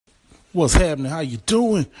What's happening? How you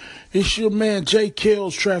doing? It's your man Jay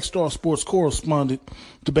Kells, Track Star Sports correspondent,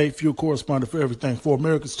 debate fuel correspondent for everything for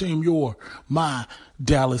America's team, my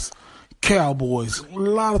Dallas Cowboys. A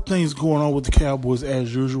lot of things going on with the Cowboys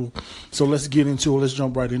as usual. So let's get into it. Let's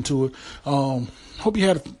jump right into it. Hope you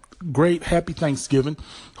had a great, happy Thanksgiving.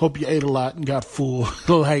 Hope you ate a lot and got full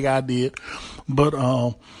like I did. But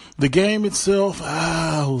the game itself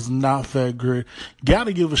was not that great. Got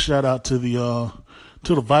to give a shout out to the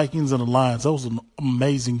Vikings and the Lions. That was an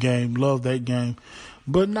amazing game. Love that game.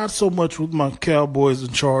 But not so much with my Cowboys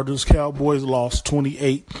and Chargers. Cowboys lost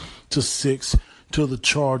 28-6 to the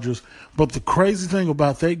Chargers. But the crazy thing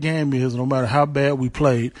about that game is no matter how bad we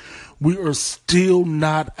played, we are still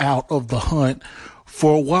not out of the hunt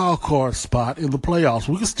for a wild card spot in the playoffs.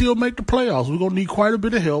 We can still make the playoffs. We're going to need quite a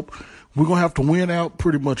bit of help. We're going to have to win out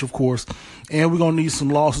pretty much, of course. And we're going to need some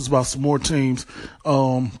losses by some more teams.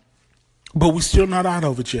 But we're still not out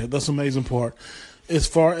of it yet. That's the amazing part. As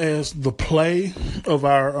far as the play of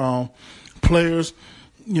our players,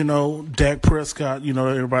 Dak Prescott,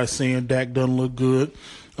 everybody's saying Dak doesn't look good.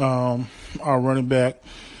 Our running game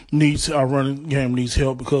needs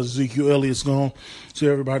help because Ezekiel Elliott's gone. So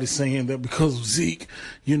everybody's saying that because of Zeke,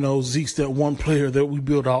 Zeke's that one player that we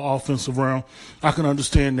build our offense around. I can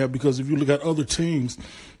understand that because if you look at other teams,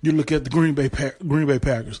 you look at the Green Bay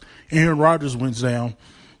Packers. Aaron Rodgers went down.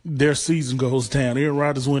 Their season goes down. Aaron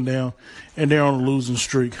Rodgers went down, and they're on a losing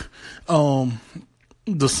streak. The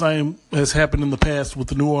same has happened in the past with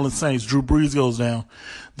the New Orleans Saints. Drew Brees goes down.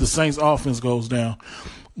 The Saints' offense goes down.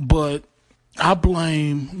 But I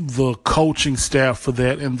blame the coaching staff for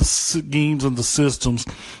that and the schemes and the systems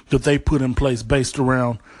that they put in place based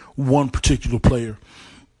around one particular player.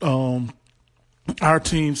 Our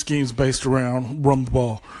team schemes based around run the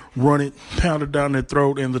ball, run it, pound it down their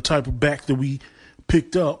throat, and the type of back that we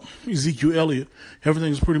picked up, Ezekiel Elliott.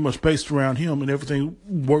 Everything's pretty much based around him, and everything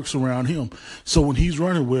works around him. So when he's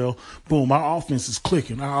running well, boom, our offense is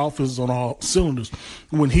clicking. Our offense is on all cylinders.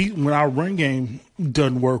 When our run game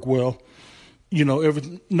doesn't work well,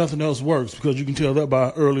 nothing else works because you can tell that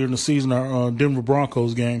by earlier in the season, our Denver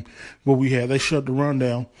Broncos game where they shut the run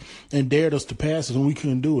down and dared us to pass it, and we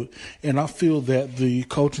couldn't do it. And I feel that the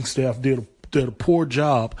coaching staff did a poor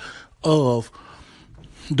job of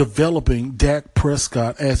developing Dak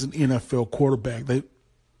Prescott as an NFL quarterback. They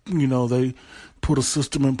put a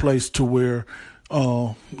system in place to where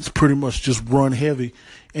it's pretty much just run heavy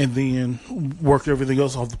and then work everything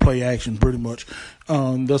else off the play action pretty much.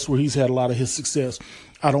 That's where he's had a lot of his success.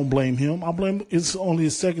 I don't blame him. It's only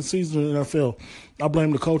his second season in the NFL. I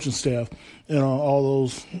blame the coaching staff and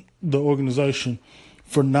the organization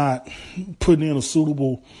for not putting in a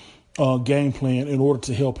suitable game plan in order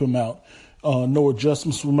to help him out. No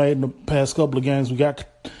adjustments were made in the past couple of games. We got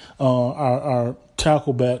our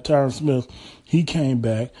tackle back, Tyron Smith. He came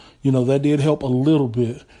back. That did help a little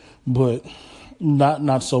bit, but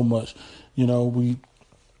not so much. I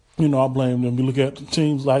blame them. You look at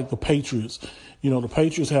teams like the Patriots. The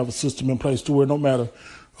Patriots have a system in place to where no matter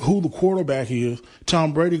who the quarterback is,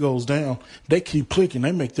 Tom Brady goes down, they keep clicking.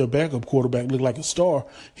 They make their backup quarterback look like a star.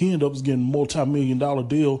 He ends up getting a multi-million-dollar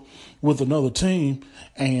deal with another team,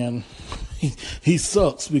 and he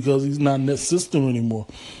sucks because he's not in that system anymore.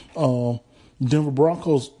 Denver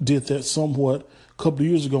Broncos did that somewhat a couple of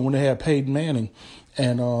years ago when they had Peyton Manning,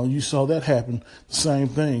 and you saw that happen. The same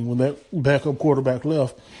thing when that backup quarterback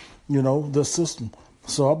left, the system.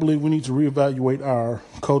 So I believe we need to reevaluate our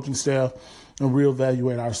coaching staff and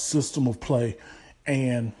reevaluate our system of play,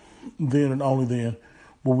 and then and only then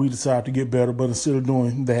will we decide to get better. But instead of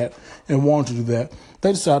doing that and wanting to do that,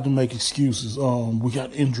 they decide to make excuses. We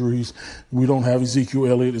got injuries. We don't have Ezekiel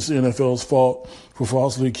Elliott. It's the NFL's fault for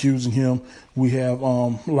falsely accusing him. We have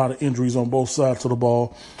a lot of injuries on both sides of the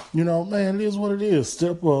ball. Man, it is what it is.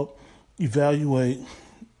 Step up, evaluate,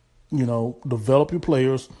 develop your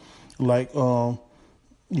players like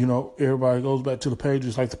everybody goes back to the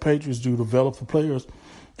Patriots, like the Patriots do, develop the players.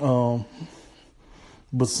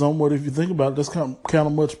 But somewhat, if you think about it, that's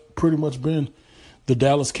pretty much been the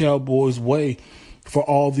Dallas Cowboys' way for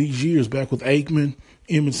all these years, back with Aikman,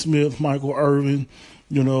 Emmitt Smith, Michael Irvin,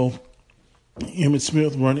 Emmitt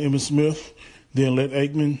Smith, run Emmitt Smith, then let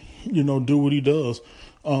Aikman, do what he does.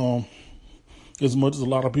 As much as a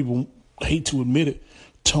lot of people hate to admit it,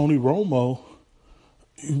 Tony Romo,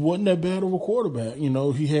 he wasn't that bad of a quarterback.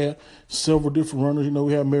 He had several different runners.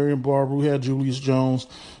 We had Marion Barber, we had Julius Jones,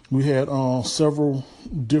 we had several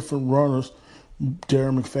different runners,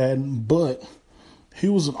 Darren McFadden, but he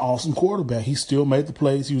was an awesome quarterback. He still made the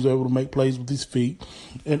plays. He was able to make plays with his feet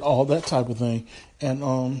and all that type of thing,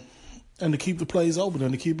 and to keep the plays open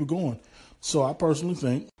and to keep it going. So I personally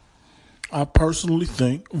think I personally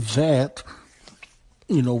think that,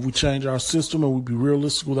 we change our system and we be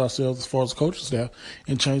realistic with ourselves as far as the coaching staff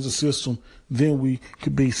and change the system, then we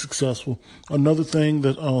could be successful. Another thing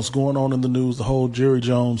that is going on in the news, the whole Jerry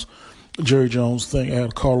Jones thing. I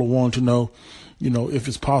had Carla wanting to know, if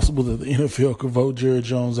it's possible that the NFL could vote Jerry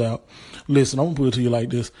Jones out. Listen, I'm going to put it to you like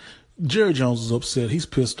this. Jerry Jones is upset. He's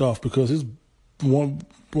pissed off because one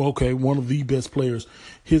of the best players,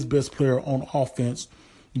 his best player on offense,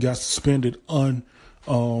 got suspended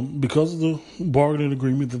because of the bargaining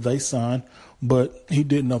agreement that they signed, but he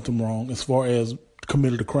did nothing wrong as far as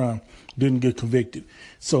committed a crime, didn't get convicted.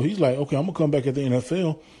 So he's like, okay, I'm going to come back at the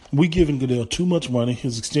NFL. We giving Goodell too much money.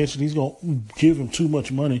 His extension, he's going to give him too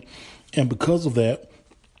much money. And because of that,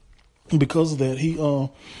 we need to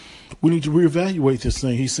reevaluate this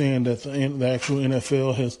thing. He's saying that the actual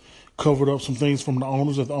NFL has covered up some things from the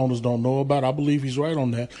owners that the owners don't know about. I believe he's right on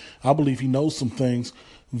that. I believe he knows some things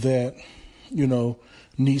that,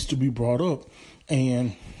 needs to be brought up.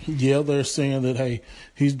 And yeah, they're saying that, hey,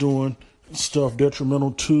 he's doing stuff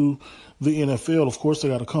detrimental to the NFL. Of course, they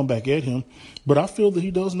got to come back at him. But I feel that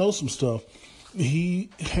he does know some stuff. He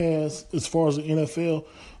has, as far as the NFL,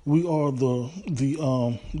 we are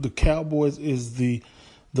the Cowboys is the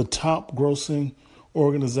top grossing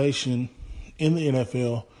organization in the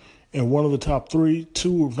NFL and one of the top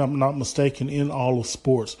two, if I'm not mistaken, in all of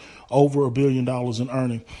sports. Over $1 billion in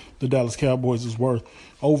earning. The Dallas Cowboys is worth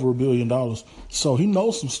over $1 billion. So he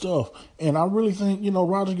knows some stuff. And I really think,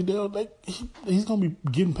 Roger Goodell, he's going to be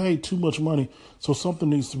getting paid too much money. So something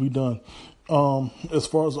needs to be done. As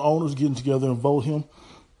far as the owners getting together and vote him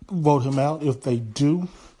out, if they do,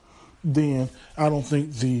 then I don't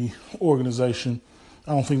think the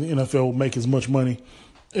NFL will make as much money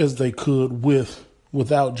as they could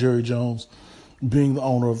without Jerry Jones being the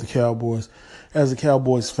owner of the Cowboys. As a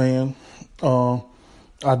Cowboys fan, I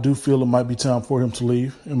do feel it might be time for him to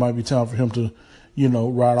leave. It might be time for him to,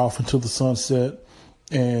 ride off into the sunset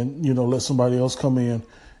and, let somebody else come in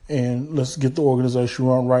and let's get the organization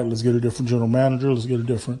run right. Let's get a different general manager. Let's get a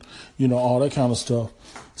different, all that kind of stuff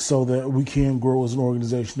so that we can grow as an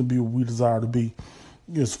organization to be what we desire to be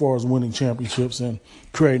as far as winning championships and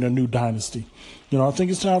creating a new dynasty. I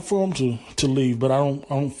think it's time for him to leave, but I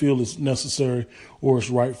don't feel it's necessary or it's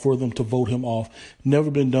right for them to vote him off.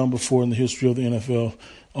 Never been done before in the history of the NFL,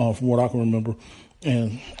 from what I can remember.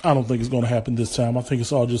 And I don't think it's going to happen this time. I think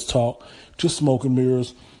it's all just talk, just smoke and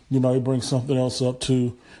mirrors. They bring something else up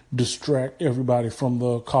to distract everybody from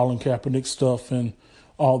the Colin Kaepernick stuff and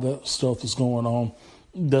all that stuff that's going on.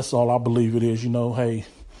 That's all I believe it is.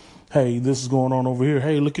 Hey, this is going on over here.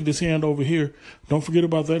 Hey, look at this hand over here. Don't forget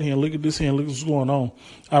about that hand. Look at this hand. Look what's going on.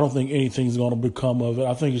 I don't think anything's going to become of it.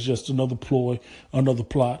 I think it's just another ploy, another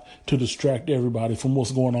plot to distract everybody from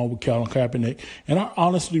what's going on with Colin Kaepernick. And I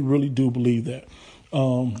honestly really do believe that.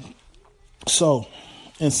 So,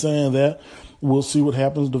 in saying that, we'll see what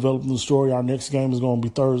happens developing the story. Our next game is going to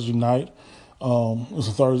be Thursday night. It's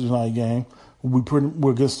a Thursday night game.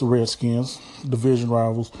 We're against the Redskins, division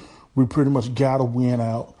rivals. We pretty much got to win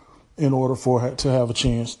out in order to have a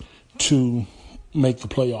chance to make the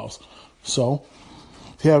playoffs. So,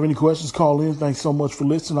 if you have any questions, call in. Thanks so much for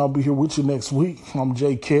listening. I'll be here with you next week. I'm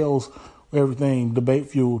Jay Kells, everything, Debate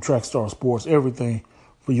Fuel, Trackstar Sports, everything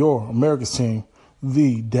for your America's team,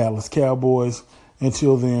 the Dallas Cowboys.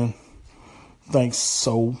 Until then, thanks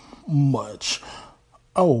so much.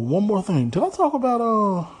 Oh, one more thing. Did I talk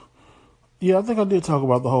about, yeah, I think I did talk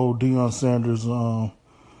about the whole Deion Sanders,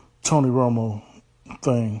 Tony Romo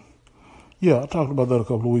thing. Yeah, I talked about that a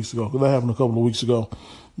couple of weeks ago. Because that happened a couple of weeks ago.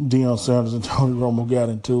 Deion Sanders and Tony Romo got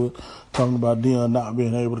into it, talking about Deion not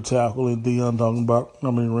being able to tackle and Deion talking about how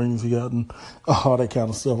many rings he got and all that kind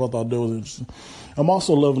of stuff. I thought that was interesting. I'm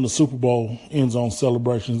also loving the Super Bowl end zone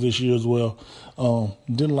celebrations this year as well.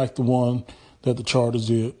 Didn't like the one that the Chargers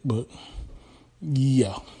did, but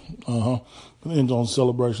yeah. The end zone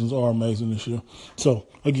celebrations are amazing this year. So,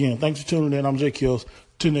 again, thanks for tuning in. I'm Jay Kills.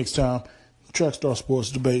 Till next time. Trackstar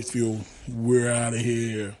Sports Debate Fuel. We're out of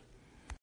here.